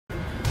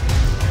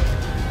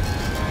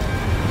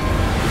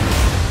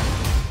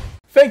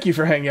Thank you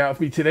for hanging out with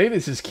me today.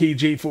 This is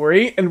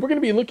KJ48, and we're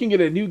going to be looking at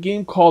a new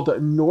game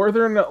called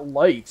Northern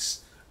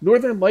Lights.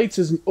 Northern Lights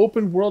is an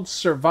open-world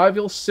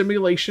survival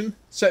simulation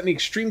set in the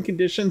extreme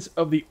conditions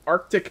of the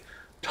Arctic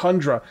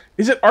tundra.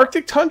 Is it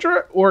Arctic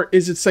tundra, or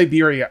is it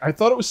Siberia? I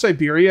thought it was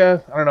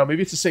Siberia. I don't know.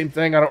 Maybe it's the same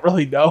thing. I don't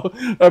really know.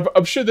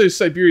 I'm sure that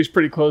Siberia is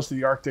pretty close to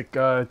the Arctic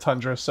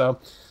tundra. So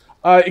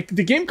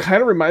the game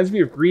kind of reminds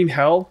me of Green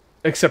Hell,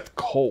 except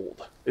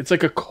cold. It's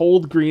like a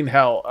cold green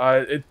hell.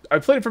 I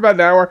played it for about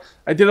an hour.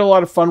 I did a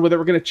lot of fun with it.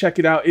 We're going to check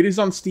it out. It is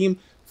on Steam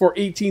for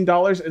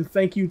 $18, and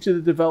thank you to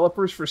the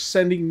developers for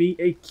sending me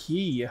a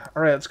key.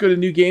 All right, let's go to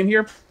new game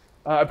here.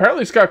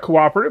 Apparently, it's got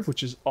cooperative,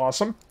 which is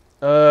awesome.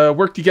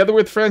 Work together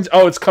with friends.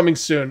 Oh, it's coming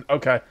soon.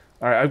 Okay.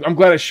 All right, I'm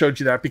glad I showed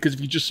you that, because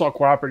if you just saw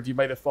cooperative, you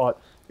might have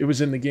thought it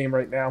was in the game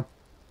right now.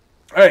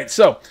 All right,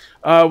 so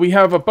we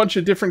have a bunch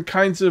of different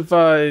kinds of,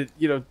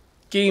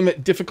 game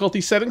difficulty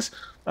settings.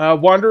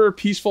 Wanderer,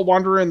 peaceful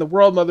wanderer in the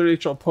world. Mother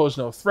Nature will pose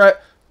no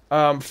threat.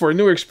 For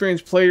newer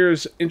experienced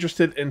players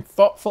interested in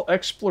thoughtful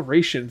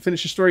exploration,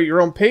 finish the story at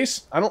your own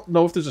pace. I don't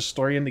know if there's a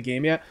story in the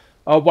game yet.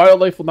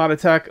 Wildlife will not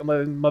attack,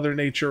 and Mother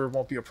Nature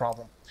won't be a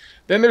problem.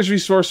 Then there's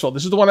resourceful.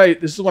 This is the one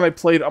I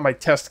played on my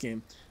test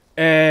game,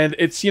 and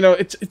it's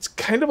it's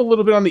kind of a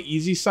little bit on the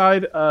easy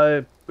side.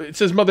 It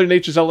says Mother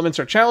Nature's elements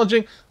are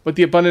challenging, but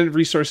the abundant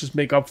resources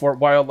make up for it.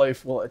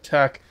 Wildlife will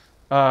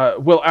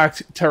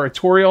act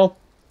territorial.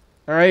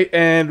 All right,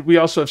 and we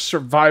also have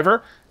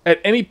Survivor. At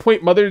any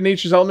point, Mother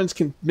Nature's elements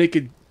can take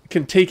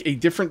a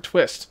different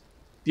twist.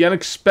 The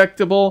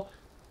unexpected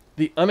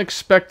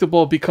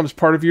becomes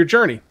part of your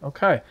journey.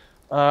 Okay.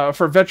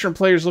 For veteran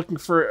players looking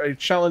for a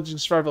challenging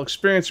survival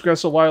experience,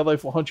 aggressive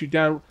wildlife will hunt you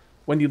down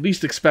when you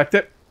least expect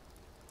it.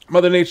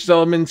 Mother Nature's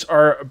elements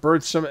are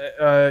birdsome.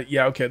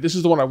 Yeah, okay, this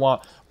is the one I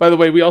want. By the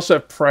way, we also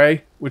have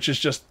Prey, which is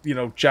just,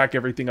 jack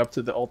everything up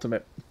to the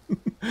ultimate.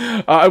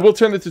 I will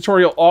turn the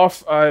tutorial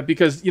off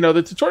because,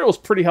 the tutorial was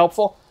pretty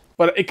helpful,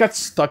 but it got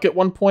stuck at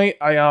one point.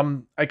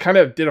 I kind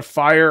of did a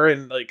fire,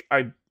 and,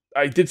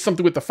 I did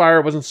something with the fire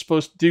I wasn't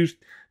supposed to do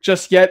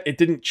just yet. It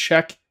didn't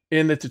check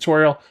in the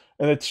tutorial,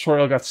 and the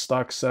tutorial got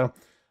stuck, so...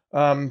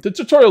 the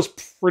tutorial's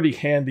pretty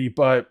handy,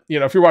 but,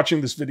 if you're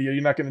watching this video,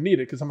 you're not going to need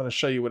it, because I'm going to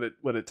show you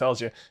what it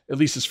tells you, at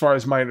least as far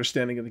as my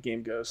understanding of the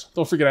game goes.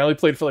 Don't forget, I only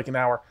played for like an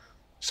hour,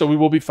 so we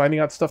will be finding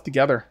out stuff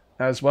together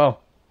as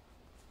well.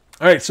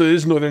 Alright, so it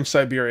is Northern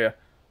Siberia.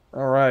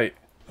 Alright.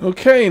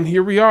 Okay, and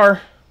here we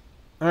are.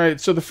 Alright,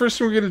 so the first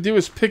thing we're going to do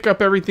is pick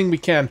up everything we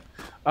can.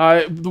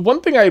 The one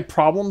thing I had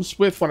problems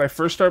with when I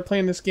first started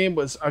playing this game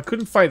was I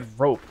couldn't find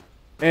rope.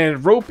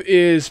 And rope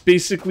is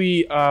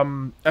basically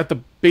at the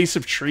base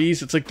of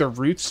trees. It's like their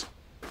roots.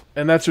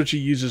 And that's what you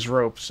use as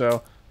rope.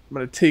 So I'm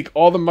going to take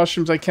all the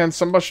mushrooms I can.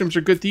 Some mushrooms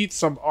are good to eat.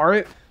 Some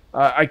aren't.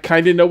 I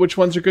kind of know which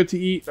ones are good to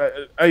eat.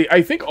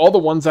 I think all the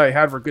ones I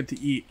had were good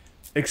to eat.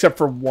 Except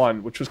for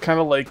one, which was kind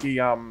of like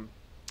a...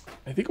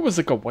 I think it was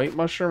like a white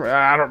mushroom.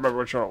 I don't remember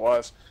which one it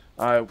was.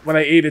 When I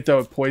ate it, though,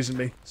 it poisoned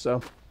me.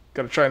 So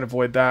got to try and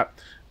avoid that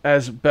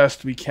as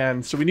best we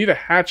can. So we need a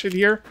hatchet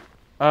here.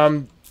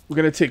 We're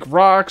going to take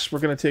rocks. We're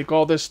going to take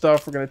all this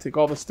stuff. We're going to take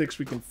all the sticks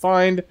we can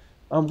find.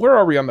 Where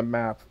are we on the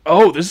map?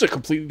 Oh, this is a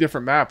completely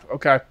different map.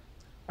 Okay.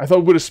 I thought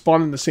we would have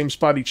spawned in the same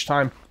spot each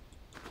time.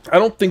 I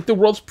don't think the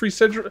world's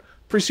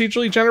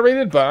procedurally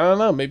generated, but I don't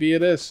know. Maybe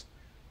it is.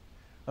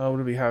 What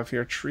do we have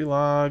here? Tree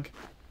log.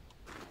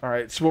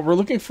 Alright, so what we're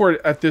looking for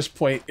at this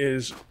point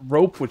is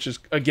rope, which is,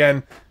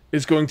 again,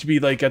 is going to be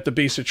like at the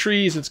base of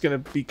trees. It's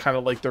going to be kind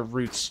of like the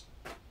roots.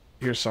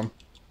 Here's some.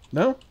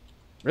 No?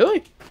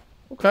 Really?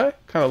 Okay,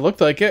 kind of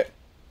looked like it.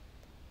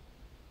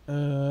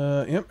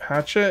 Yep,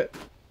 hatchet.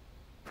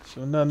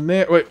 So none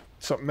there. Wait,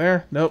 something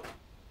there? Nope.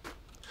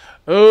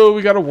 Oh,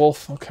 we got a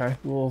wolf. Okay,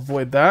 we'll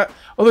avoid that.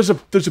 Oh,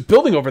 there's a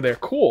building over there.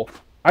 Cool.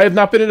 I have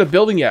not been in a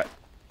building yet,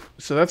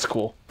 so that's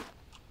cool.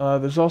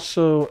 There's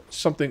also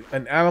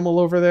an animal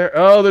over there.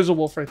 Oh, there's a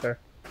wolf right there.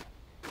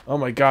 Oh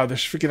my god,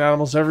 there's freaking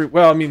animals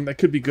everywhere. Well, I mean, that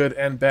could be good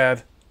and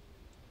bad.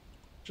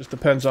 Just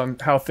depends on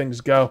how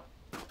things go.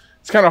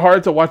 It's kind of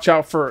hard to watch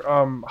out for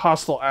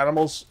hostile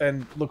animals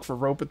and look for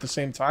rope at the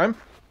same time.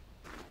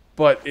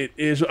 But it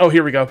is... Oh,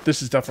 here we go.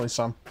 This is definitely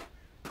some.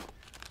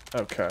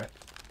 Okay.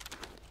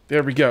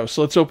 There we go.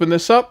 So let's open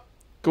this up.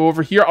 Go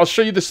over here. I'll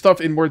show you this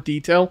stuff in more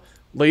detail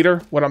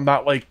later when I'm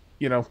not, like,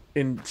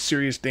 in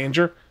serious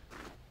danger.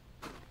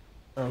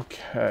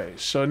 Okay.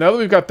 So now that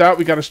we've got that,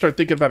 we got to start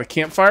thinking about a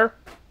campfire.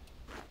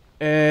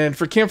 And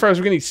for campfires,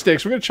 we're going to need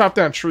sticks. We're going to chop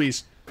down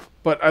trees.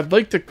 But I'd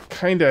like to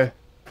kind of...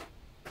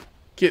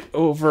 get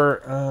over,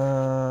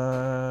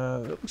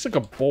 it looks like a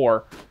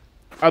boar.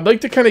 I'd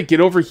like to kind of get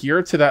over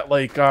here to that,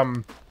 like,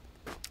 to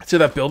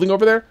that building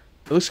over there.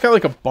 It looks kind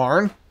of like a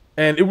barn,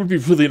 and it would be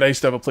really nice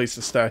to have a place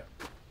to stay.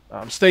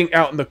 Staying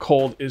out in the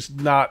cold is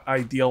not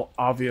ideal,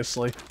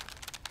 obviously.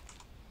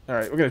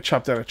 Alright, we're going to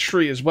chop down a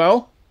tree as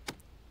well.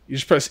 You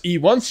just press E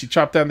once, you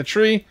chop down the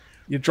tree,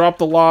 you drop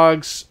the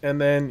logs,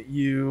 and then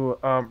you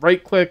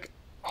right-click,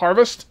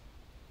 harvest.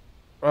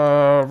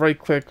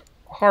 Right-click,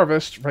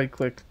 harvest,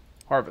 right-click,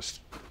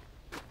 harvest.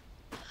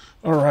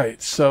 All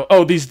right, so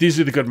oh, these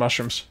are the good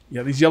mushrooms.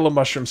 Yeah, these yellow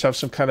mushrooms have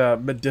some kind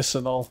of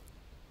medicinal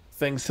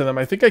things to them.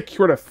 I think I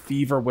cured a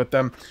fever with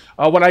them.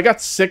 When I got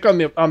sick on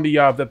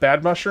the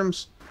bad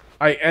mushrooms,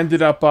 I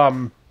ended up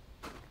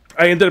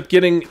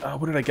getting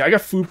what did I get? I got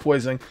food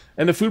poisoning,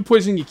 and the food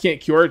poisoning you can't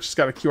cure; it just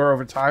got to cure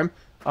over time.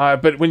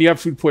 But when you have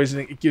food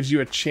poisoning, it gives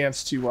you a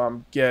chance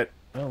to get.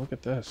 Oh, look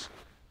at this!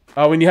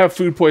 When you have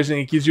food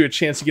poisoning, it gives you a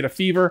chance to get a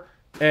fever,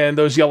 and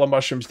those yellow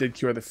mushrooms did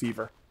cure the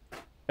fever.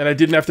 And I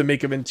didn't have to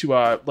make them into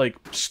like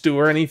stew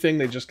or anything.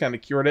 They just kind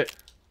of cured it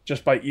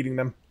just by eating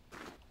them.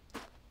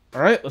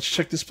 All right, let's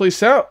check this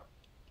place out.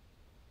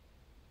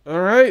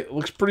 All right,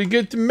 looks pretty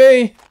good to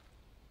me.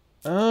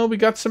 Oh, we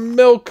got some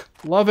milk.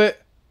 Love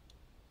it.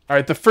 All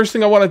right, the first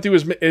thing I want to do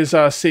is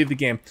save the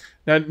game.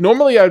 Now,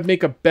 normally I would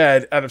make a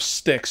bed out of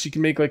sticks. You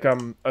can make like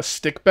a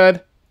stick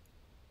bed,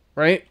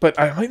 right? But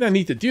I might not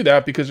need to do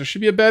that because there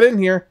should be a bed in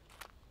here.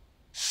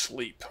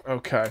 Sleep.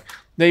 Okay.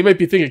 Now you might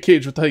be thinking,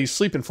 Cage, what the hell are you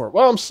sleeping for?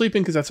 Well, I'm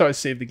sleeping because that's how I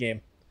saved the game.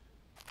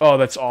 Oh,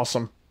 that's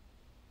awesome.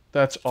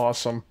 That's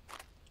awesome.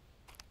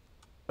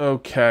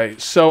 Okay,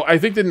 so I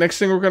think the next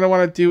thing we're going to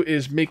want to do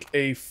is make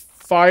a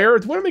fire.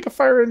 Do you want to make a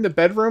fire in the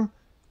bedroom?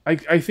 I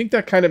think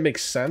that kind of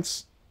makes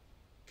sense.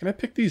 Can I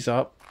pick these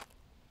up?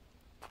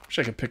 Wish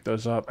I could pick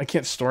those up. I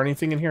can't store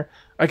anything in here.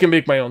 I can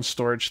make my own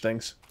storage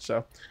things,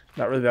 so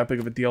not really that big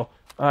of a deal.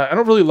 I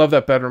don't really love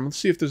that bedroom. Let's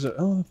see if there's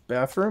a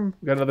bathroom.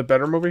 We got another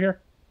bedroom over here.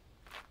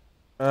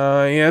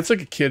 Yeah, it's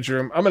like a kid's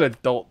room. I'm an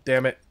adult,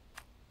 damn it.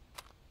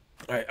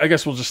 Alright, I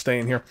guess we'll just stay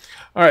in here.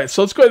 Alright,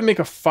 so let's go ahead and make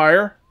a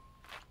fire.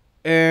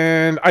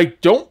 And I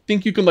don't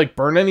think you can, like,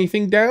 burn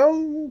anything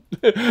down.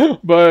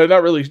 But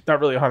not really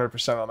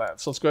 100% on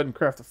that. So let's go ahead and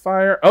craft a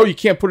fire. Oh, you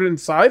can't put it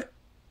inside?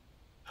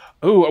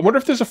 Oh, I wonder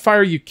if there's a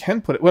fire you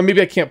can put it... Well,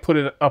 maybe I can't put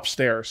it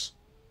upstairs.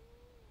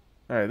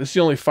 Alright, this is the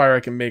only fire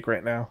I can make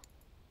right now.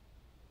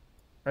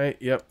 Right,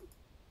 yep.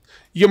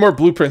 You get more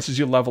blueprints as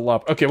you level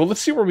up. Okay, well, let's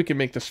see where we can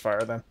make this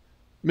fire, then.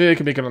 Maybe I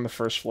can make it on the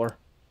first floor.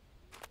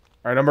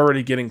 Alright, I'm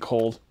already getting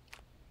cold.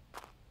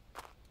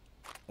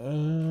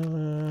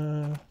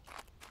 There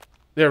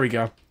we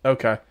go.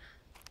 Okay.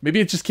 Maybe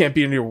it just can't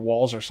be near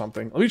walls or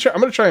something. Let me try. I'm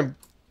going to try and...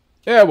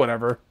 Yeah,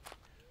 whatever.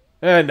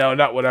 No,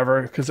 not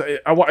whatever. Because I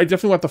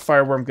definitely want the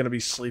fire where I'm going to be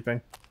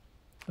sleeping.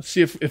 Let's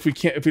see if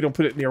we don't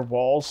put it near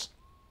walls.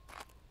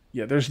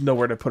 Yeah, there's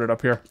nowhere to put it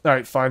up here.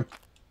 Alright, fine.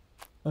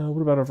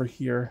 What about over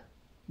here?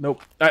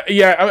 Nope.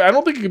 Yeah, I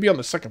don't think it could be on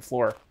the second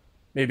floor.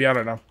 Maybe, I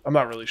don't know. I'm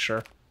not really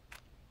sure.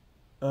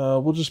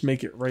 We'll just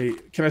make it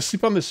right. Can I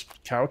sleep on this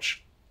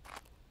couch?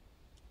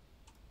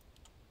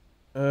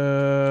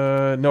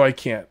 No, I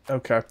can't.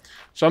 Okay.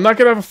 So I'm not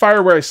gonna have a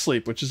fire where I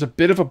sleep, which is a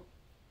bit of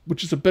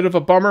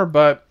a bummer,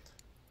 but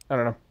I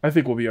don't know. I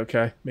think we'll be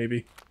okay,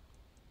 maybe.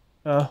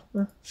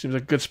 Seems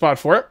like a good spot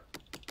for it.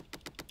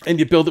 And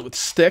you build it with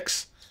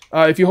sticks.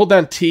 If you hold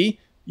down T,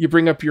 you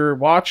bring up your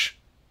watch.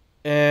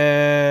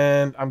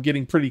 And I'm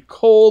getting pretty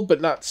cold, but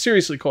not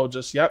seriously cold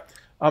just yet.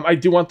 I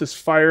do want this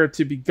fire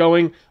to be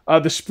going.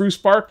 The spruce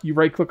bark, you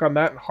right-click on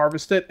that and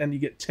harvest it, and you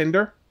get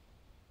tinder.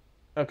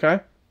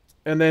 Okay.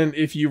 And then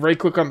if you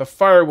right-click on the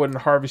firewood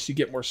and harvest, you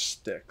get more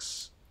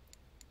sticks.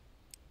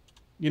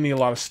 You need a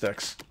lot of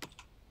sticks.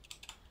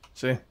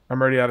 See?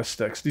 I'm already out of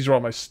sticks. These are all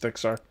my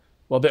sticks are.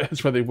 Well,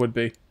 that's where they would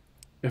be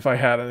if I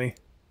had any.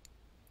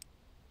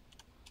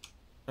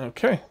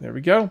 Okay, there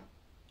we go.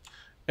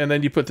 And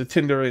then you put the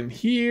tinder in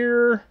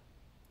here.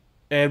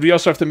 And we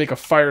also have to make a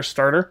fire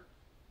starter.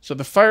 So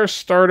the fire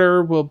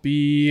starter will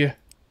be...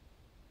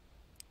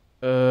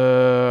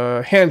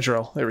 hand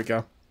drill. There we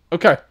go.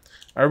 Okay.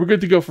 Alright, we're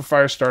good to go for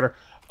fire starter.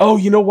 Oh,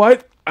 you know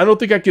what? I don't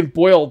think I can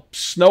boil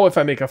snow if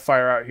I make a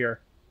fire out here.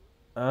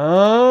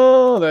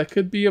 Oh, that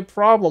could be a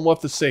problem. We'll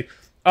have to see.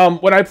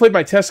 When I played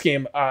my test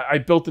game, I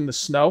built in the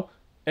snow.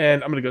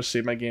 And I'm going to go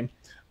save my game.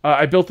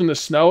 I built in the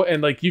snow,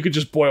 and like you could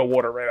just boil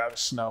water right out of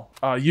snow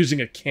using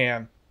a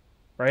can.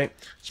 Right?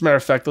 As a matter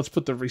of fact, let's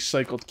put the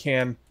recycled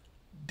can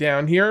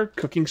down here.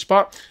 Cooking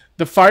spot.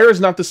 The fire is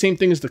not the same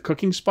thing as the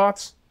cooking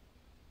spots.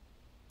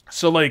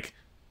 So, like,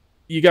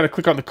 you got to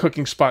click on the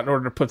cooking spot in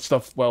order to put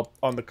stuff, well,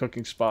 on the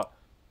cooking spot.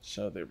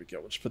 So, there we go.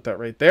 We'll just put that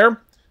right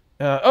there.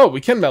 Oh,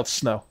 we can melt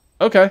snow.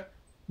 Okay.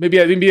 Maybe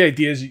the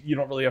idea is you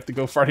don't really have to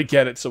go far to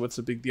get it, so it's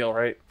a big deal,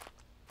 right?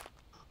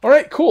 All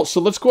right, cool.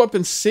 So, let's go up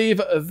and save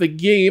the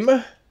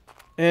game.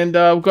 And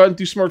we'll go ahead and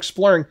do some more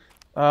exploring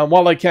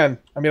while I can.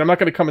 I mean, I'm not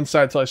going to come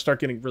inside until I start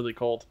getting really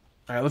cold.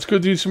 All right, let's go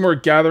do some more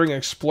gathering and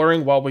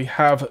exploring while we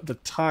have the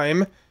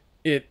time.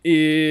 It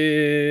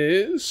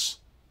is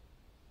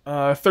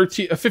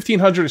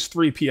 1500 is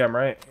 3 p.m.,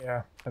 right?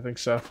 Yeah, I think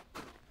so.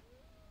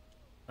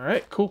 All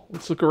right, cool.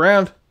 Let's look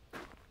around.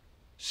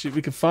 See what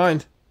we can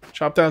find.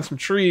 Chop down some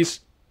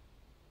trees.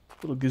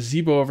 Little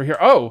gazebo over here.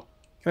 Oh,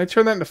 can I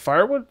turn that into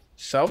firewood?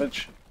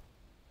 Salvage?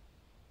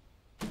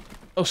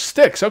 Oh,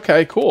 sticks.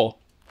 Okay, cool.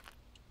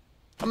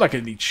 I'm not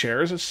going to need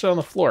chairs. Let's sit on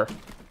the floor.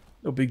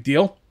 No big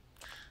deal.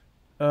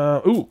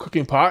 Ooh,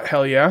 cooking pot.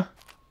 Hell yeah.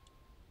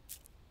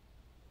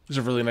 This is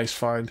a really nice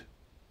find.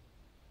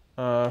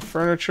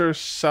 Furniture,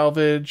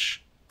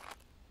 salvage.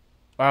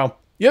 Wow.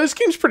 Yeah, this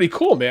game's pretty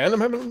cool,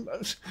 man. I'm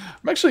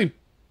actually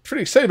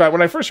pretty excited about it.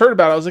 When I first heard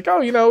about it, I was like,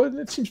 oh, you know,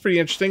 it seems pretty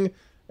interesting.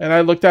 And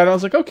I looked at it, and I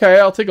was like, okay,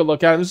 I'll take a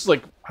look at it. This is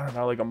like, I don't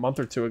know, like a month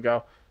or two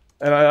ago.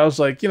 And I was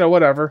like, you know,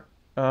 whatever.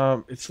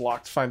 It's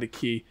locked, find a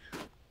key.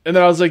 And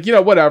then I was like, you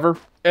know, whatever.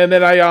 And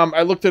then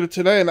I looked at it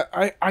today, and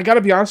I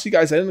gotta be honest with you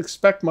guys, I didn't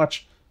expect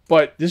much.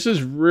 But this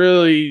is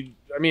really,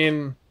 I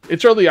mean,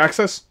 it's early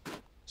access.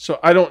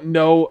 So I don't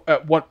know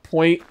at what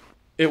point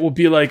it will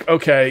be like,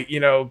 okay, you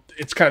know,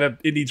 it's kind of,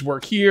 it needs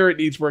work here, it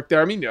needs work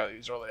there. I mean, you know,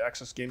 these early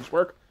access games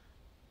work.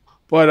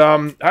 But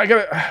I'm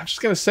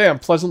just gonna say I'm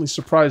pleasantly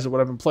surprised at what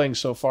I've been playing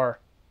so far.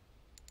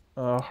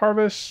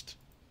 Harvest.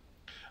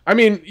 I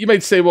mean, you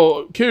might say,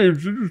 well,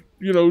 kids, you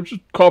know,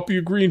 just copy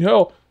of Green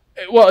Hell.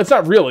 Well, it's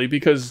not really,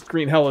 because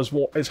Green Hell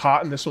is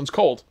hot and this one's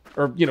cold.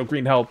 Or, you know,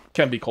 Green Hell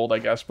can be cold, I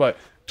guess, but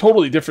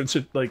totally different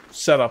like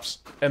setups,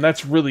 and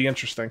that's really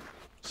interesting.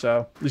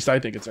 So, at least I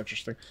think it's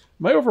interesting.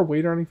 Am I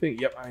overweight or anything?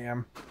 Yep, I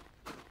am.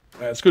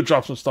 Let's go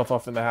drop some stuff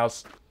off in the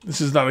house.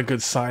 This is not a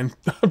good sign.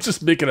 I'm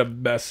just making a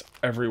mess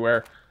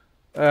everywhere.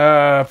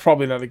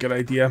 Probably not a good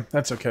idea.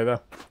 That's okay,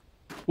 though.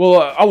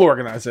 Well, I'll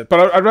organize it,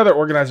 but I'd rather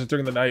organize it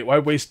during the night. Why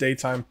waste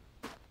daytime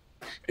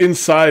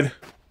inside,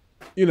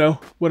 you know,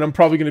 when I'm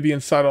probably going to be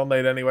inside all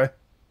night anyway.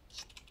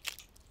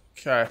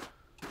 Okay.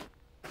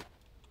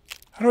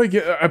 How do I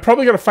get... I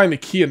probably got to find the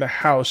key in the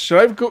house.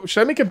 Should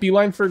I make a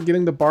beeline for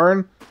getting the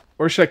barn?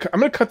 Or should I... I'm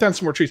going to cut down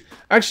some more trees.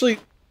 Actually,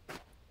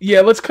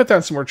 yeah, let's cut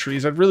down some more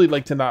trees. I'd really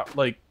like to not,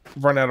 like,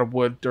 run out of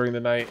wood during the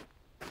night.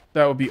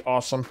 That would be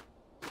awesome.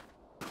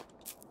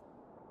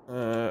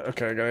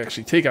 Okay, I got to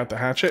actually take out the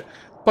hatchet.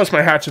 Plus,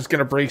 my hatchet's going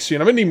to break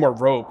soon. I'm going to need more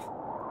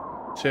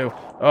rope, too.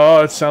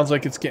 Oh, it sounds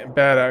like it's getting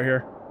bad out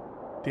here.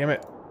 Damn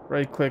it.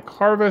 Right-click,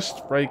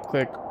 harvest.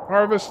 Right-click,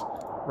 harvest.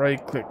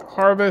 Right-click,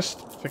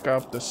 harvest. Pick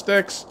up the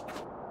sticks.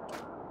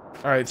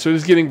 Alright, so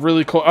it's getting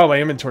really cold. Oh,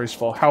 my inventory's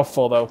full. How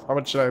full, though? How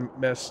much did I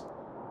miss?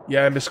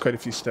 Yeah, I missed quite a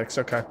few sticks.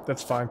 Okay,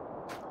 that's fine.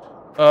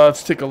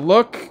 Let's take a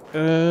look.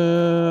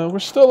 We're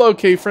still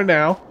okay for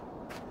now.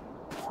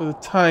 For the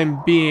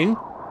time being.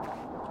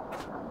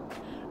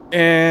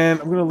 And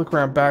I'm going to look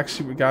around back,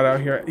 see what we got out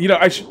here. You know,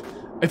 I should...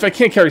 If I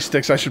can't carry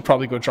sticks, I should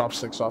probably go drop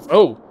sticks off.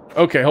 Oh,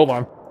 okay, hold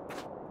on.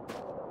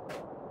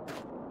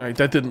 Alright,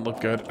 that didn't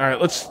look good. Alright,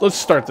 let's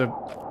start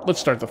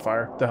the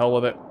fire. The hell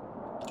with it.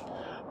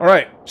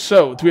 Alright,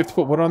 so, do we have to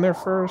put wood on there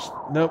first?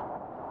 Nope.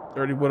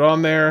 Already wood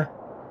on there.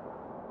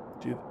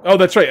 Oh,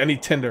 that's right, I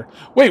need tinder.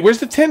 Wait, where's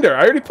the tinder?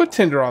 I already put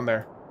tinder on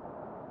there.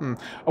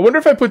 I wonder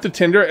if I put the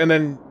tinder and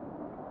then...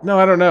 No,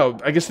 I don't know.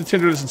 I guess the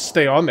tinder doesn't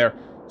stay on there.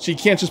 So you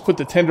can't just put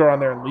the tinder on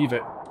there and leave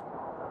it.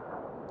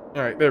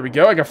 Alright, there we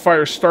go. I got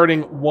fire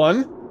starting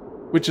 1,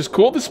 which is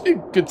cool. This would be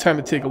a good time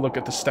to take a look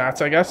at the stats,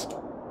 I guess.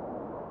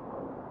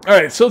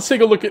 Alright, so let's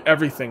take a look at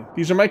everything.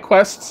 These are my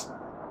quests.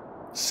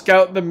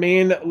 Scout the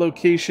main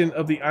location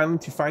of the island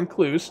to find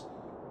clues.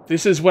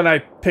 This is when I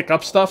pick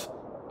up stuff.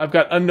 I've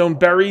got unknown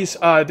berries.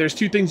 There's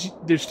two things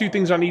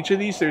on each of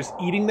these. There's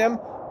eating them,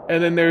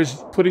 and then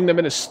there's putting them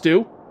in a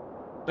stew.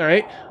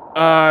 Alright.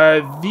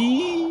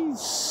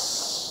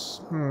 These...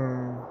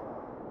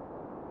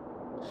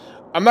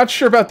 I'm not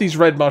sure about these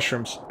red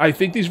mushrooms. I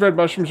think these red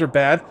mushrooms are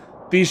bad.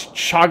 These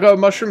chaga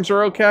mushrooms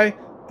are okay.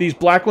 These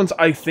black ones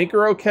I think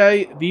are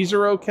okay. These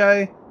are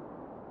okay.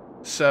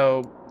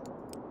 So,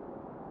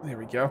 there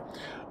we go.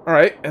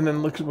 Alright, and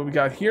then look at what we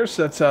got here.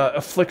 So that's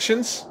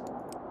afflictions.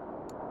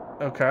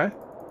 Okay.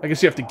 I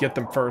guess you have to get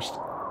them first.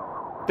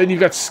 Then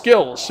you've got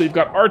skills. So you've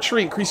got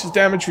archery, increases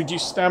damage,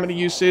 reduces stamina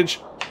usage,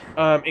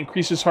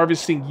 increases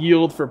harvesting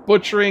yield for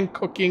butchering,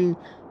 cooking,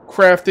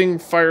 crafting,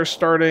 fire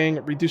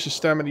starting, reduces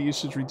stamina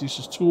usage,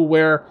 reduces tool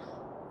wear.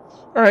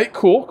 Alright,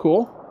 cool,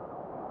 cool.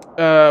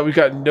 We've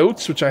got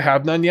notes, which I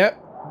have none yet.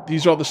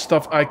 These are all the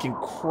stuff I can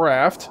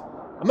craft.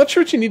 I'm not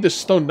sure what you need the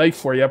stone knife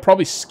for. Yeah,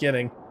 probably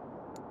skinning.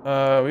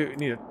 We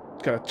need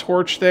got a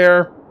torch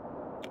there.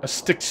 A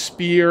stick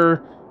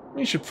spear.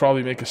 We should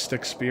probably make a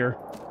stick spear.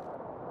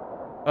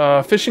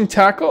 Fishing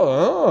tackle.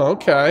 Oh,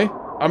 okay.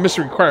 I'm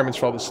missing requirements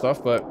for all this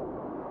stuff, but...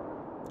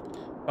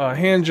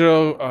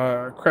 Hanjo,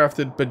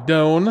 crafted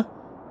badone.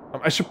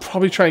 I should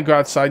probably try and go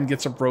outside and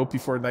get some rope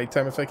before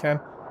nighttime if I can.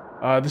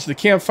 This is the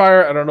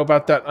campfire. I don't know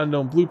about that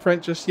unknown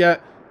blueprint just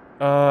yet.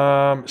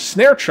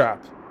 Snare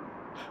trap.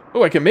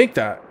 Oh, I can make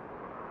that.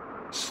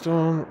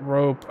 Stone,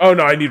 rope. Oh,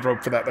 no, I need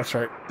rope for that. That's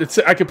right.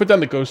 I can put down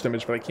the ghost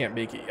image, but I can't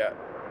make it yet.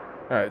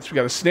 Alright, so we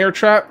got a snare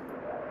trap.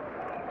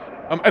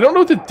 I don't know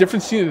what the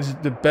difference between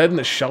the bed and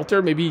the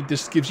shelter. Maybe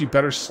this gives you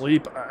better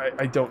sleep.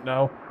 I don't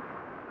know.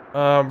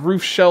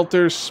 Roof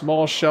shelter,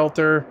 small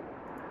shelter.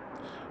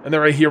 And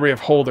then right here we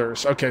have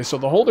holders. Okay, so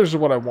the holders are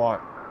what I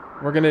want.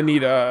 We're going to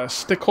need a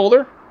stick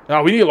holder.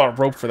 Oh, we need a lot of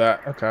rope for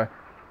that. Okay.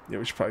 Yeah,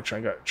 we should probably try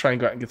and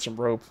go out and get some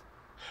rope.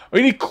 Oh,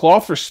 you need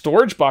cloth for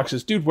storage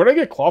boxes. Dude, where do I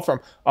get cloth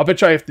from? I'll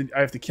bet you I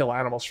have to kill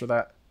animals for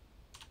that.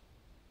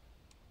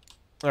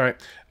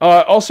 Alright.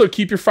 Also,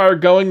 keep your fire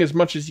going as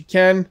much as you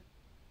can.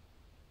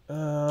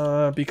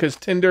 Because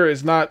tinder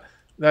is not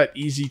that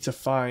easy to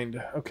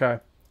find. Okay.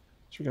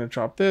 So we're going to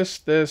drop this,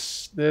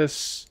 this,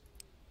 this.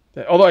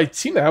 Although I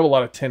seem to have a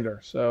lot of tinder,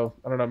 so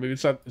I don't know. Maybe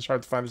it's not as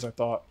hard to find as I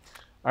thought.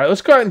 All right,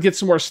 let's go out and get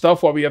some more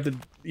stuff while we have the,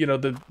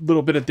 the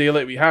little bit of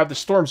daylight we have. The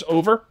storm's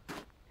over.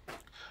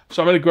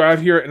 So I'm going to go out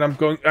here and I'm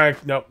going...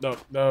 no. I'm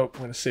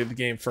going to save the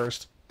game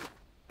first.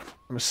 I'm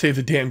going to save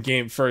the damn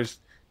game first.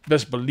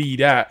 Best believe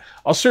that.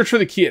 I'll search for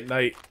the key at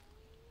night.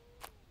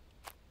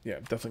 Yeah,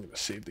 I'm definitely going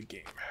to save the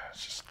game.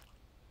 It's just...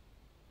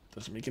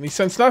 doesn't make any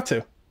sense not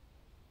to.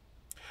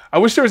 I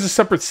wish there was a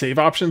separate save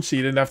option so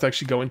you didn't have to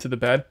actually go into the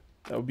bed.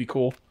 That would be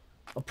cool.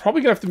 I'm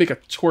probably going to have to make a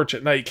torch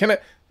at night. Can I...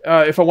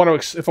 if I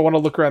want to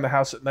look around the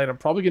house at night, I'm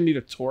probably going to need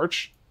a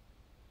torch.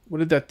 What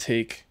did that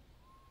take?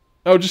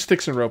 Oh, just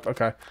sticks and rope.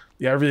 Okay.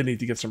 Yeah, I really need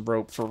to get some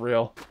rope for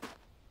real.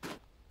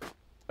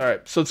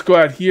 Alright, so let's go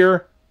out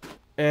here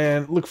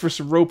and look for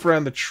some rope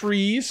around the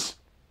trees.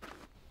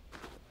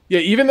 Yeah,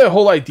 even the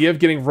whole idea of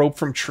getting rope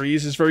from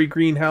trees is very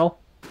green hell.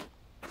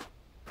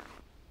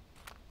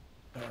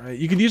 Alright,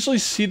 you can usually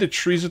see the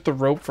trees with the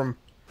rope from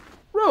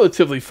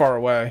relatively far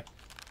away.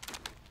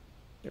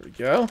 There we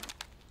go.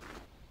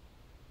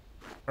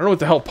 I don't know what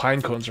the hell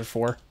pine cones are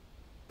for.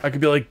 I could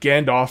be like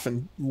Gandalf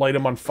and light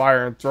them on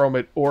fire and throw them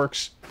at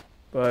orcs.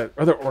 But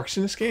are there orcs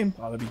in this game?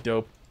 Oh, that'd be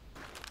dope.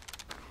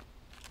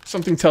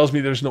 Something tells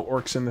me there's no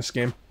orcs in this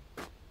game.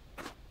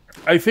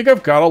 I think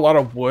I've got a lot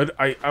of wood.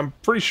 I'm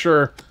pretty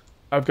sure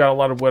I've got a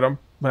lot of wood.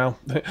 Well,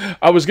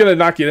 I was going to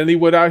not get any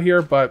wood out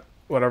here, but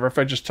whatever. If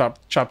I just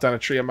chop down a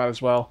tree, I might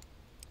as well.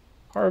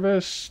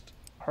 Harvest.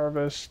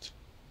 Harvest.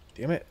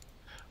 Damn it.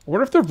 I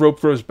wonder if the rope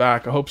grows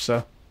back. I hope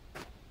so.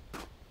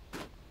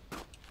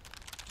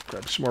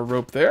 Grab some more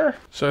rope there.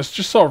 So I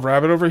just saw a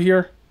rabbit over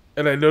here,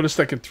 and I noticed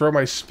I could throw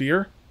my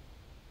spear.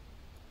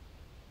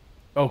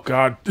 Oh,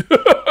 God.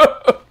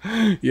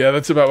 Yeah,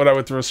 that's about what I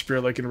would throw a spear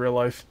like in real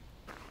life.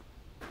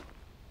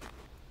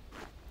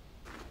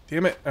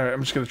 Damn it. Alright,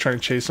 I'm just going to try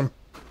and chase him.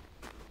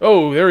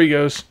 Oh, there he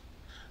goes.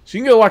 So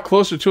you can get a lot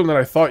closer to him than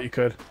I thought you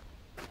could.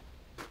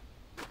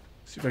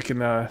 See if I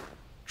can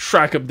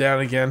track him down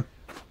again.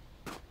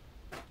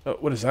 Oh,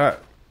 what is that?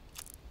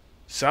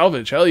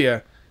 Salvage, hell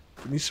yeah.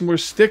 I need some more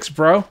sticks,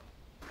 bro.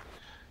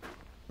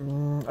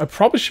 I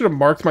probably should have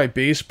marked my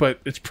base, but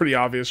it's pretty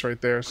obvious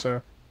right there,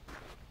 so...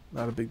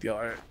 not a big deal.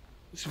 Alright,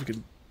 let's see if we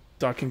can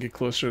duck and get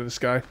closer to this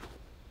guy.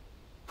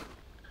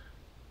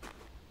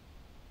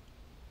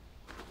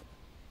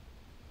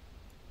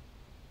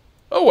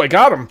 Oh, I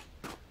got him!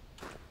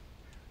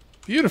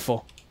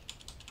 Beautiful.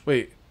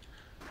 Wait.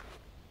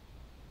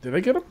 Did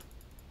I get him?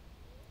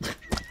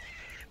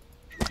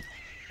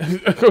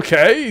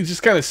 Okay, he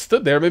just kind of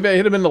stood there. Maybe I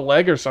hit him in the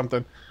leg or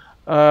something.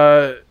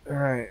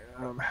 Alright.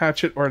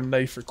 Hatchet or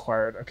knife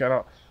required. Okay, I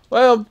don't...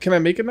 well, can I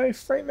make a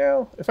knife right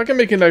now? If I can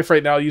make a knife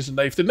right now, I'll use a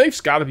knife. The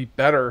knife's got to be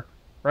better,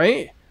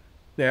 right?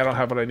 Yeah, I don't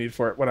have what I need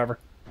for it. Whatever.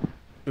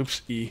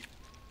 Oops, E.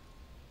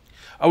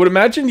 I would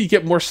imagine you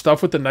get more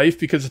stuff with the knife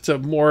because it's a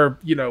more,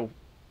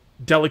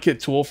 delicate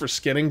tool for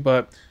skinning,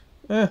 but...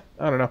 I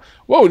don't know.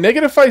 Whoa,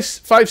 negative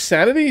 5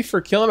 sanity for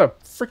killing a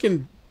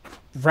freaking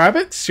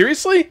rabbit?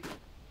 Seriously?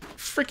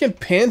 Freaking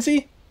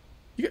pansy?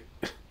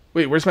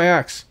 Wait, where's my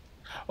axe?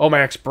 Oh, my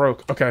axe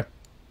broke. Okay.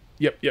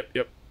 Yep.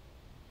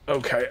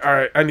 Okay,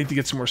 alright. I need to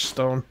get some more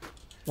stone.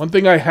 One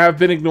thing I have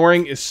been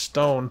ignoring is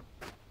stone.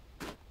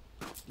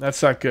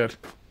 That's not good.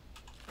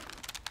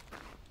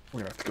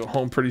 We're gonna have to go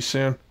home pretty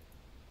soon.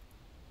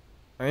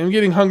 I am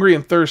getting hungry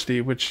and thirsty,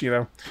 which,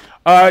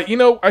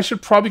 I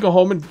should probably go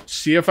home and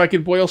see if I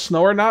can boil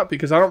snow or not,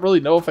 because I don't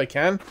really know if I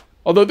can.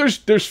 Although there's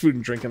food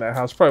and drink in that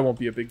house. Probably won't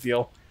be a big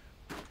deal.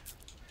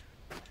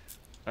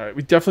 Alright,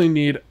 we definitely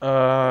need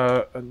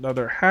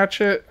another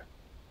hatchet.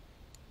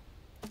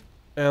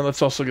 And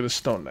let's also get a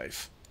stone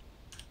knife.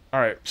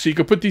 Alright, so you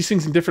can put these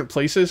things in different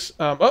places.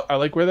 Oh, I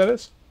like where that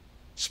is.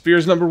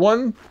 Spear's number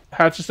 1,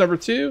 hatchet's number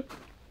 2,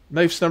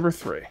 knife's number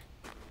 3.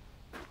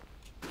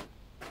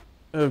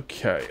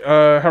 Okay,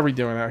 how are we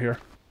doing out here?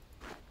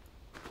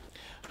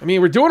 I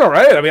mean, we're doing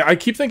alright. I mean, I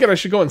keep thinking I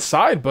should go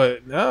inside,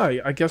 but no,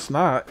 I guess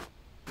not.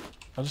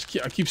 I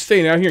keep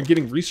staying out here and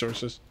getting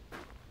resources.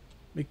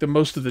 Make the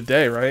most of the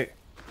day, right?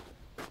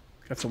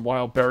 Got some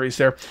wild berries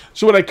there.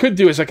 So what I could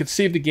do is I could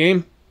save the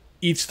game,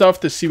 eat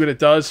stuff to see what it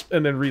does,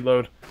 and then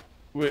reload.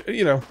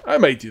 I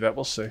might do that.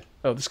 We'll see.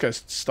 Oh, this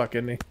guy's stuck,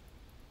 isn't he?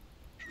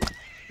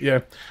 Yeah.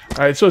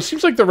 Alright, so it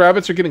seems like the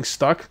rabbits are getting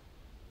stuck,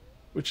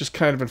 which is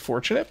kind of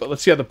unfortunate, but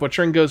let's see how the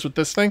butchering goes with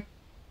this thing.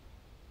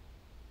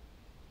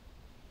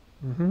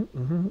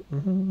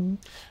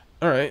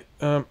 Alright.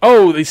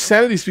 Oh, they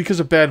sanity's because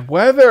of bad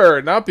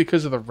weather, not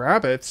because of the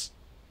rabbits.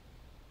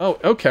 Oh,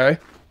 okay.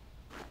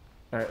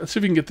 Alright, let's see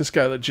if we can get this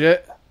guy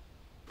legit.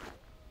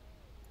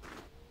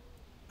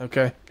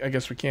 Okay, I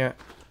guess we can't.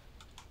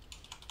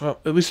 Well,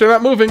 at least they're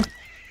not moving.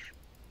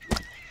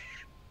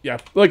 Yeah,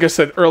 like I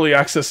said, early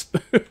access.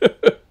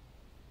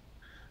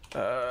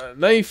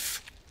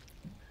 Knife.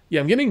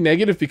 Yeah, I'm getting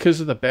negative because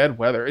of the bad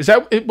weather. Is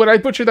that when I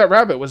butchered that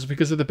rabbit? Was it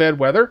because of the bad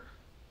weather?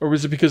 Or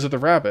was it because of the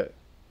rabbit?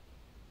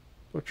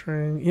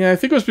 Butchering. Yeah, I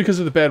think it was because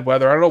of the bad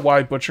weather. I don't know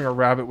why butchering a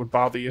rabbit would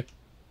bother you.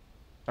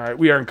 Alright,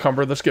 we are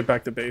encumbered. Let's get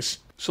back to base.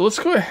 So let's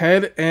go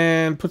ahead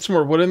and put some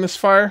more wood in this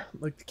fire.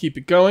 I'd like to keep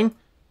it going.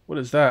 What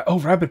is that? Oh,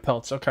 rabbit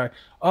pelts. Okay.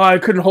 Oh, I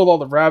couldn't hold all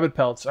the rabbit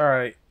pelts.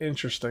 Alright,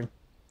 interesting.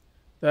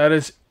 That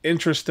is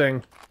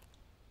interesting.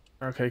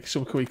 Okay,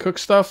 so can we cook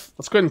stuff?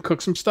 Let's go ahead and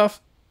cook some stuff.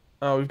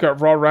 We've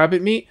got raw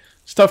rabbit meat.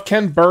 Stuff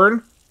can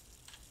burn,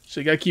 so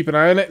you gotta keep an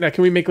eye on it. Now,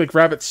 can we make, like,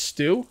 rabbit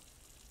stew?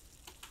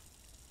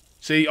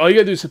 See, all you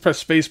gotta do is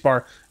press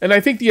spacebar. And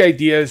I think the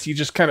idea is you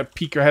just kind of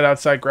peek your head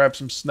outside, grab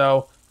some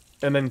snow,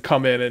 and then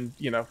come in and,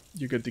 you know,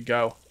 you're good to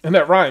go. And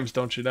that rhymes,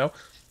 don't you know?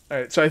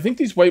 Alright, so I think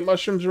these white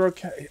mushrooms are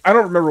okay. I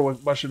don't remember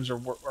what mushrooms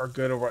are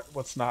good or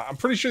what's not. I'm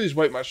pretty sure these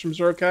white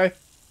mushrooms are okay.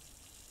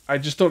 I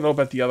just don't know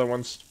about the other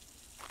ones.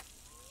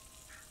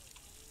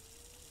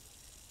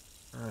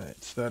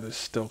 Alright, so that is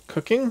still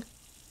cooking.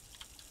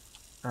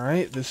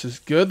 Alright, this is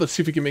good. Let's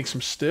see if we can make some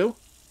stew.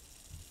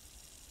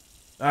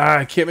 Ah,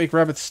 I can't make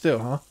rabbit stew,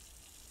 huh?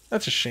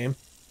 That's a shame.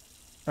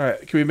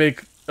 Alright, can we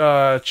make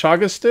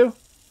chaga stew?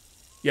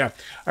 Yeah,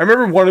 I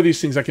remember one of these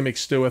things I can make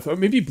stew with. Or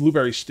maybe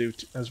blueberry stew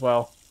as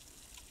well.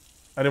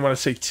 I didn't want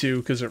to say two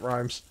because it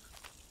rhymes.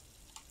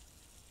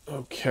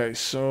 Okay,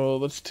 so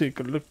let's take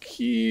a look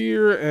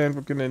here, and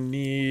we're gonna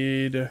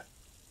need...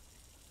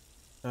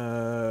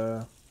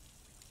 what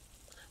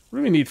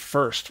do we need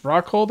first?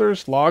 Rock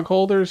holders? Log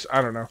holders?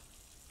 I don't know.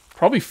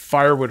 Probably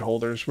firewood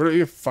holders. Where do we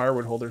get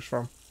firewood holders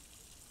from?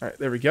 Alright,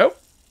 there we go.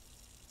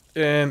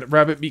 And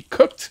rabbit meat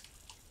cooked.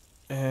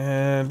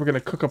 And we're gonna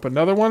cook up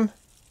another one.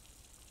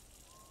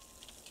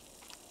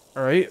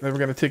 Alright, then we're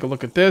gonna take a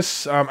look at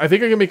this. I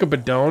think I can make a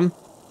bidone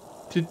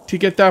to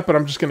get that, but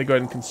I'm just gonna go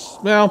ahead and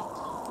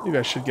well, maybe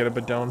I should get a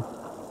bidone.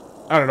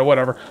 I don't know,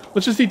 whatever.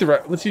 Let's just eat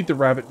the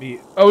rabbit meat.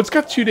 Oh, it's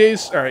got 2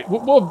 days. Alright,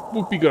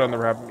 we'll be good on the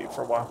rabbit meat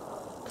for a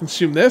while.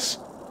 Consume this.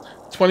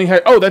 20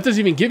 high. Oh, that doesn't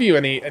even give you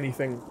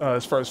anything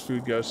as far as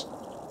food goes.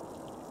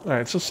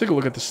 Alright, so let's take a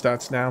look at the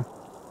stats now.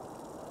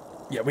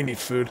 Yeah, we need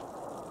food.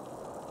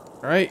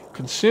 Alright,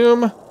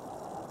 consume.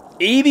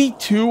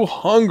 82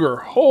 hunger.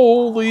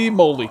 Holy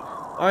moly.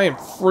 I am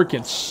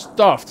freaking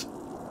stuffed.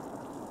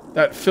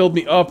 That filled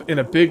me up in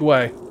a big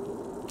way.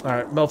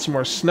 Alright, melt some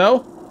more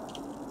snow.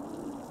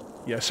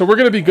 Yeah, so we're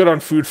going to be good on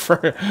food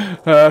for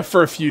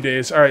a few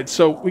days. Alright,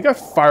 so we got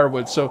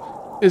firewood.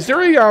 So, is there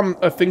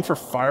a thing for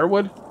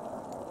firewood?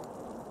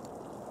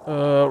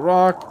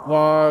 Rock,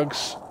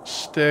 logs,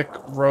 stick,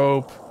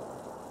 rope,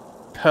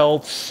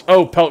 pelts.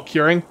 Oh, pelt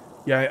curing.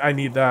 Yeah, I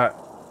need that.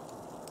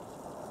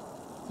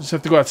 Does it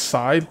have to go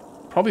outside?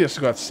 Probably has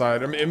to go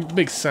outside. I mean, it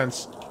makes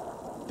sense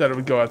that it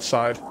would go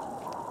outside. So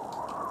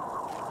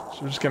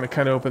we're just going to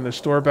kind of open this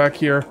door back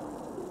here.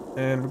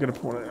 And we're going to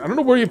put one in. I don't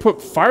know where you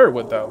put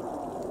firewood, though.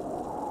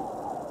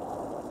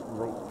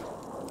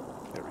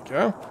 Rope. There we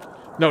go.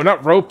 No,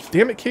 not rope.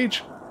 Damn it, Cage.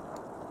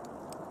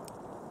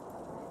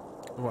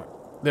 What?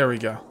 There we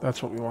go.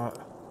 That's what we want.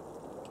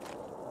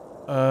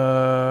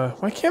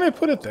 Why can't I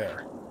put it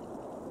there?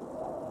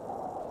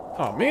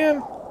 Oh,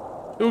 man.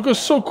 It would go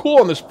so cool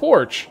on this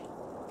porch.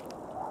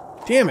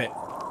 Damn it.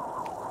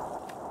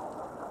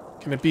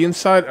 Can it be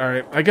inside?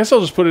 Alright, I guess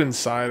I'll just put it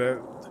inside.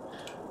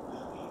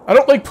 I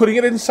don't like putting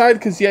it inside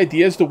because the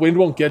idea is the wind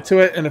won't get to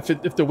it, and if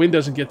the wind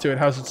doesn't get to it,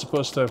 how's it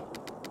supposed to,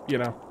 you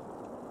know,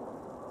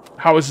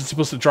 how is it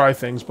supposed to dry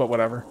things, but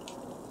whatever.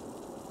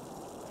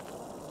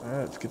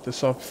 Alright, let's get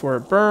this off before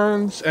it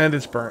burns, and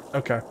it's burnt.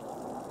 Okay.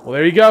 Well,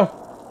 there you go.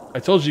 I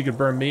told you could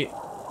burn meat.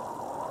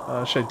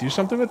 Should I do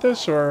something with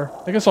this, or...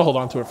 I guess I'll hold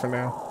on to it for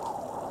now.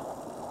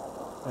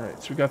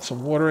 Alright, so we got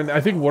some water in.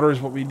 I think water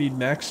is what we need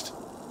next.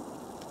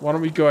 Why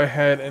don't we go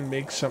ahead and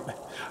make some...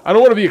 I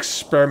don't want to be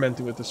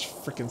experimenting with this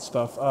freaking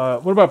stuff.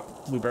 What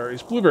about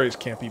blueberries? Blueberries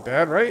can't be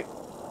bad, right?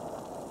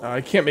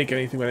 I can't make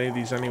anything with any of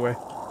these anyway.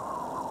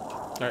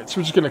 Alright,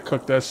 so we're just going to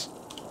cook this.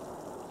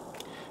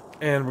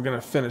 And we're going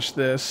to finish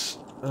this.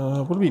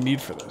 What do we need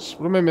for this?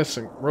 What am I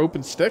missing? Rope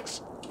and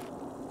sticks?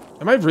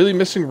 Am I really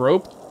missing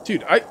rope?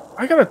 Dude, I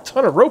got a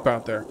ton of rope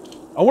out there.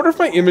 I wonder if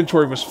my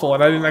inventory was full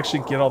and I didn't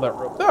actually get all that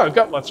rope. No, I've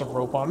got lots of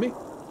rope on me.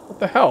 What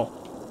the hell?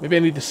 Maybe I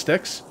need the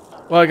sticks?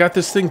 Well, I got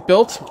this thing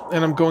built,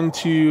 and I'm going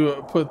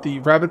to put the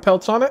rabbit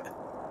pelts on it.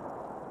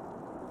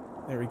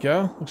 There we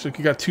go. Looks like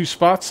we got 2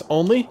 spots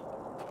only,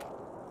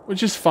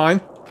 which is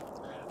fine.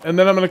 And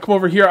then I'm going to come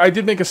over here. I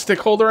did make a stick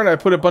holder, and I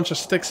put a bunch of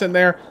sticks in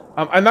there.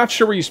 I'm not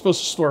sure where you're supposed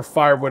to store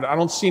firewood. I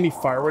don't see any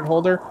firewood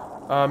holder.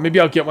 Maybe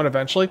I'll get one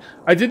eventually.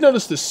 I did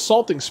notice this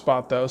salting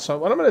spot, though. So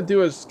what I'm going to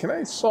do is, can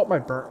I salt my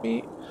burnt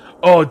meat?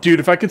 Oh,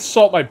 dude, if I could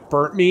salt my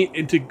burnt meat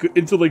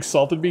into like,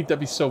 salted meat, that'd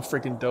be so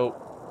freaking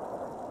dope.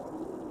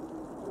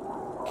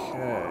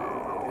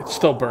 Okay, it's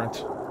still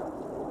burnt.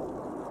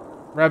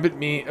 Rabbit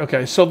meat.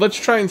 Okay, so let's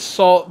try and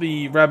salt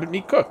the rabbit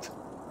meat cooked.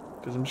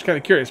 Because I'm just kind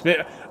of curious.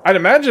 I'd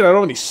imagine I don't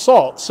have any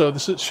salt, so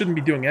this shouldn't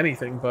be doing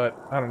anything, but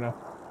I don't know.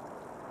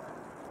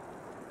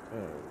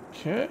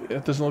 Okay,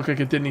 that doesn't look like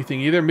it did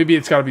anything either. Maybe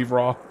it's got to be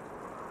raw.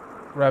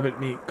 Rabbit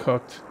meat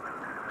cooked.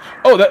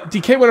 Oh, that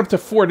decay went up to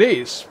 4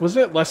 days.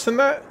 Wasn't it less than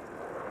that?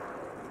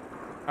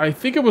 I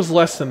think it was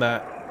less than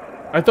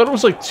that. I thought it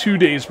was like 2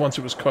 days once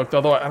it was cooked,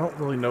 although I don't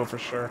really know for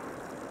sure.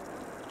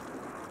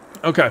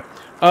 Okay.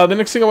 The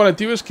next thing I want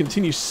to do is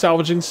continue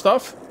salvaging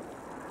stuff.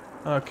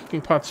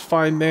 Cooking pot's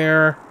fine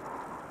there.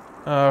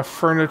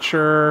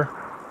 Furniture.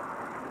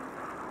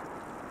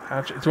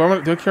 Do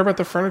I care about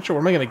the furniture?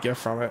 What am I going to get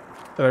from it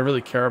that I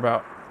really care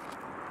about?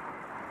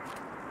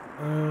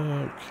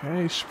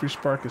 Okay, spruce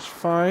bark is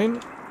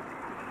fine.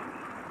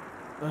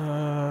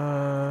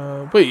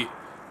 Wait.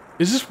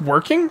 Is this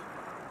working?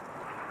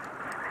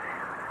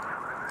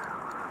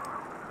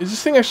 Is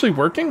this thing actually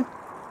working?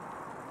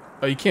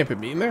 Oh, you can't put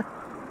meat in there?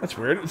 That's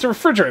weird. It's a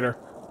refrigerator.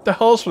 What the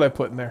hell else would I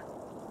put in there?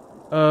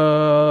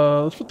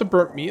 Let's put the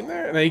burnt meat in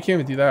there. No, you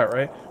can't even do that,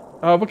 right?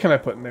 What can I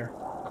put in there?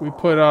 Can we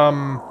put,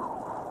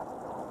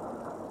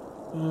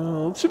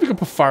 let's see if we can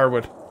put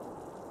firewood.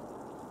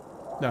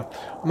 No,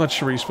 I'm not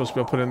sure what you're supposed to be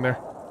able to put in there.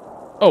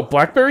 Oh,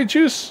 blackberry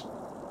juice?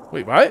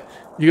 Wait, what?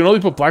 You can only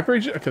put blackberry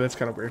juice? Okay, that's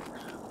kind of weird.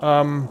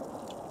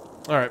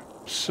 Alright,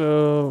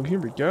 so here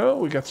we go.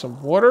 We got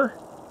some water.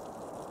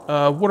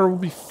 Water will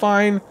be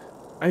fine.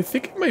 I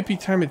think it might be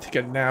time to take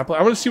a nap.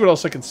 I want to see what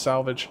else I can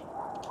salvage.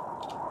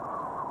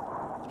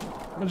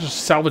 I'm gonna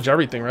just salvage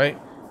everything, right?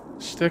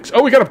 Sticks.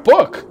 Oh, we got a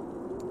book!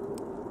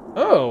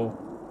 Oh.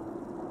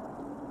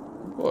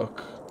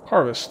 Book.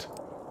 Harvest.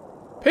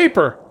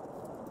 Paper!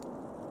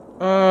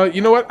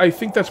 You know what? I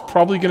think that's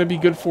probably going to be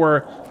good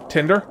for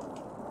tinder.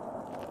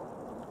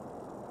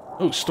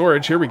 Oh,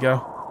 storage. Here we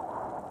go.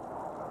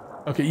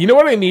 Okay, you know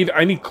what I need?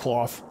 I need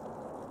cloth.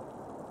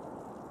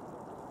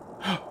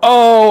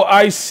 Oh,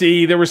 I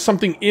see. There was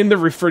something in the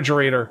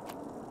refrigerator.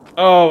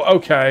 Oh,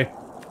 okay.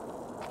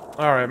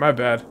 Alright, my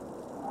bad.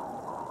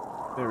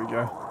 There we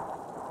go.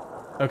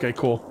 Okay,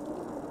 cool.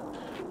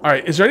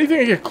 Alright, is there anything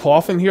I get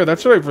cloth in here?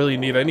 That's what I really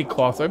need. I need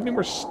cloth. Do I have any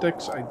more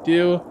sticks? I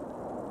do.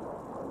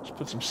 Let's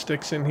put some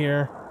sticks in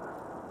here.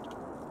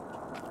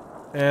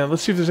 And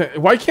let's see if there's any...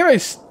 Why can't I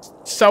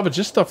salvage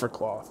this stuff for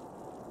cloth?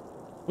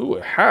 Ooh,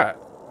 a hat.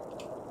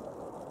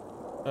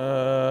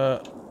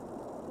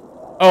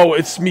 Oh,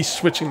 it's me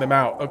switching them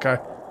out. Okay.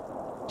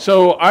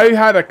 So, I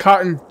had a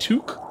cotton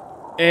toque,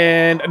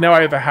 and now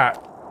I have a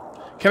hat.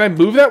 Can I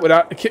move that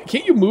without...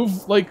 Can't you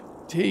move, like,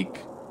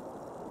 take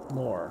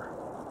more?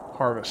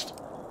 Harvest.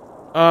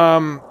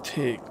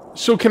 Take...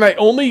 So, can I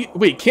only...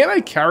 Wait, can't I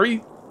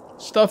carry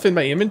stuff in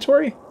my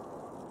inventory?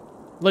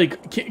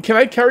 Like, can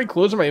I carry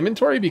clothes in my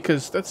inventory?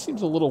 Because that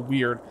seems a little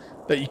weird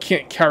that you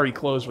can't carry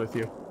clothes with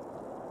you.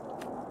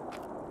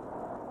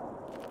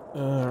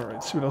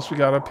 Alright, see what else we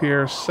got up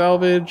here.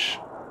 Salvage.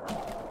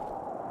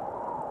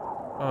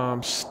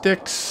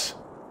 Sticks.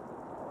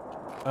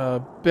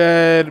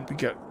 Bed. We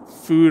got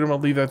food. I'm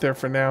gonna leave that there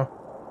for now.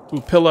 Ooh,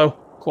 pillow.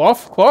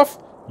 Cloth?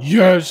 Cloth?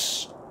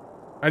 Yes!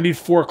 I need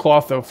 4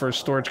 cloth, though, for a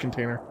storage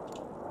container.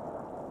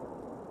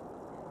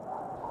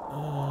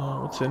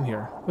 What's in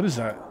here? What is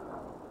that?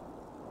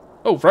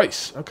 Oh,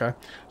 rice. Okay.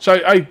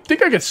 So I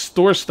think I could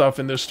store stuff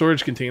in those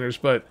storage containers,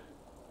 but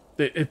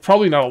it's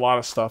probably not a lot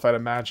of stuff, I'd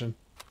imagine.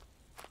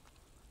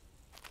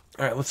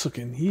 Alright, let's look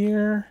in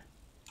here.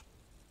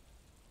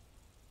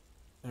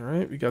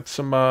 Alright, we got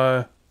some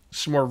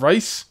more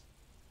rice.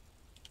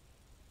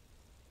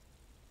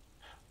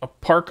 A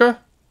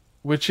parka,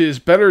 which is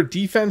better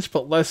defense,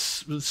 but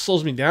less... It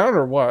slows me down,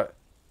 or what?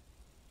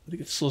 I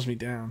think it slows me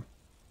down.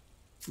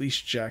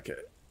 Fleece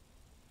jacket.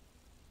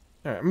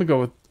 Alright, I'm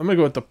gonna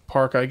go with the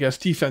parka, I guess.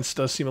 Defense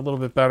does seem a little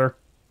bit better.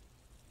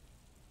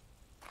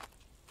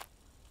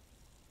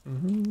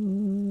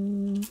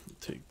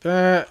 Take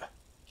that.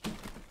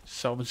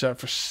 Salvage that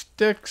for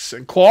sticks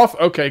and cloth.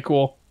 Okay,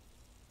 cool.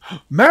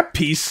 Map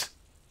piece.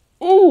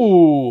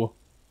 Ooh.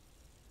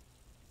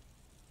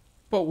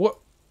 But what?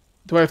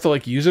 Do I have to,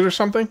 like, use it or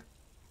something?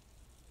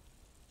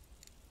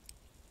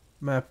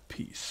 Map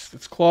piece.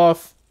 That's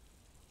cloth.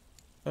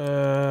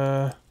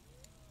 I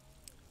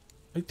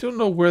don't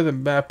know where the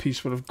map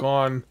piece would have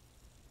gone.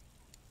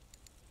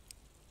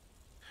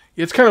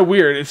 Yeah, it's kind of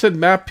weird. It said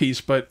map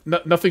piece, but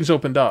nothing's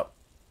opened up.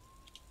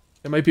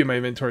 It might be in my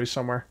inventory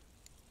somewhere.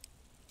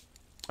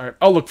 Alright,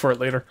 I'll look for it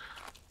later.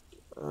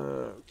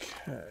 Okay.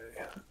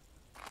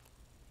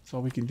 That's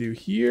all we can do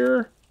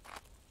here.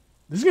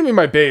 This is going to be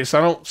my base. I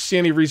don't see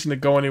any reason to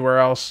go anywhere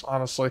else,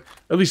 honestly.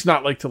 At least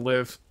not like to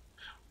live.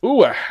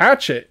 Ooh, a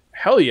hatchet.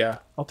 Hell yeah.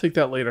 I'll take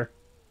that later.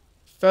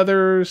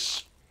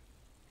 Feathers.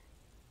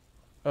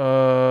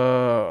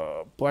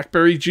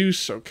 Blackberry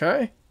juice.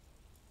 Okay.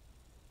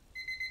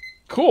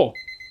 Cool.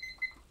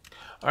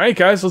 Alright,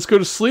 guys. Let's go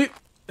to sleep.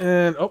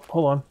 And, oh,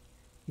 hold on.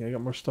 Yeah, I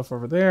got more stuff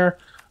over there.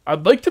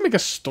 I'd like to make a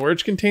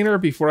storage container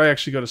before I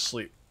actually go to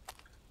sleep.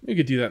 We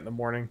could do that in the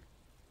morning.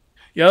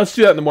 Yeah, let's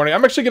do that in the morning.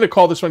 I'm actually going to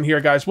call this one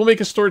here, guys. We'll make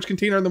a storage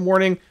container in the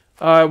morning.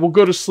 We'll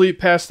go to sleep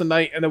past the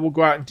night, and then we'll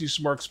go out and do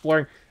some more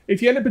exploring.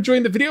 If you end up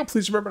enjoying the video,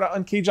 please remember to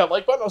uncage that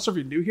like button. Also, if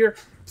you're new here,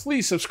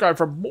 please subscribe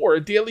for more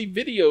daily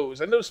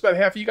videos. I noticed about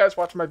half of you guys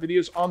watching my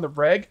videos on the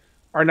reg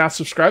are not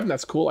subscribed, and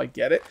that's cool. I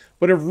get it.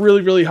 But it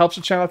really, really helps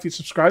the channel if you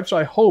subscribe, so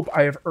I hope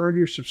I have earned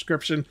your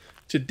subscription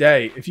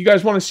today. If you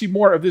guys want to see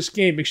more of this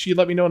game, make sure you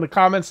let me know in the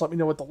comments. Let me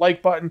know with the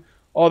like button,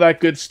 all that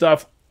good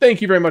stuff.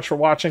 Thank you very much for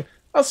watching.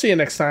 I'll see you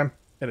next time.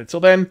 And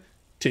until then,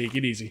 take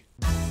it easy.